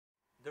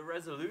The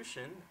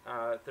resolution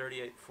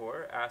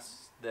 38.4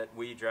 asks that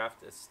we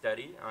draft a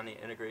study on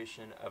the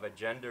integration of a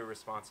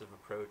gender-responsive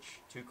approach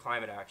to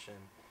climate action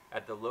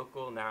at the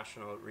local,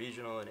 national,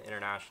 regional, and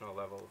international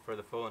level for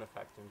the full and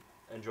effective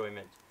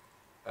enjoyment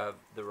of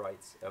the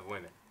rights of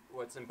women.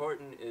 What's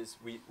important is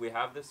we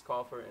have this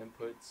call for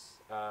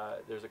inputs.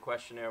 There's a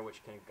questionnaire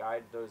which can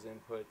guide those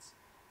inputs,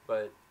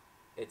 but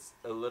it's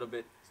a little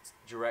bit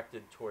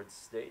directed towards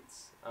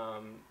states.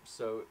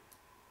 So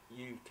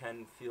you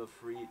can feel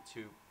free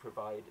to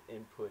provide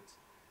input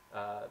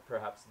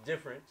perhaps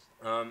different.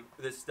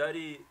 The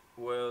study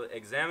will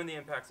examine the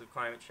impacts of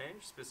climate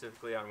change,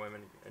 specifically on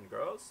women and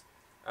girls,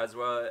 as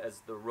well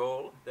as the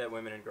role that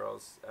women and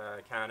girls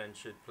can and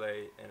should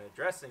play in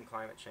addressing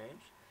climate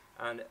change,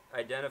 and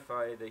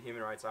identify the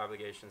human rights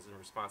obligations and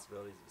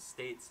responsibilities of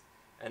states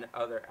and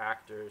other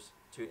actors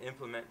to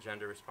implement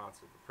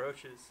gender-responsive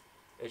approaches.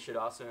 It should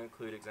also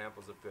include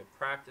examples of good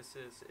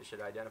practices. It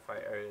should identify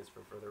areas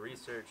for further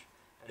research.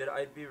 And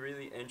I'd be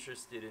really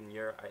interested in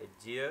your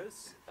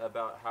ideas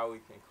about how we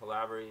can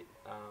collaborate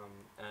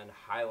and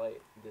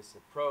highlight this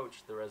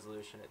approach, the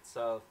resolution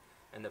itself,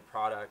 and the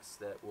products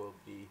that will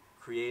be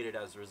created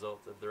as a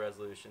result of the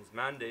resolution's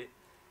mandate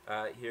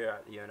here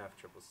at the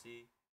UNFCCC.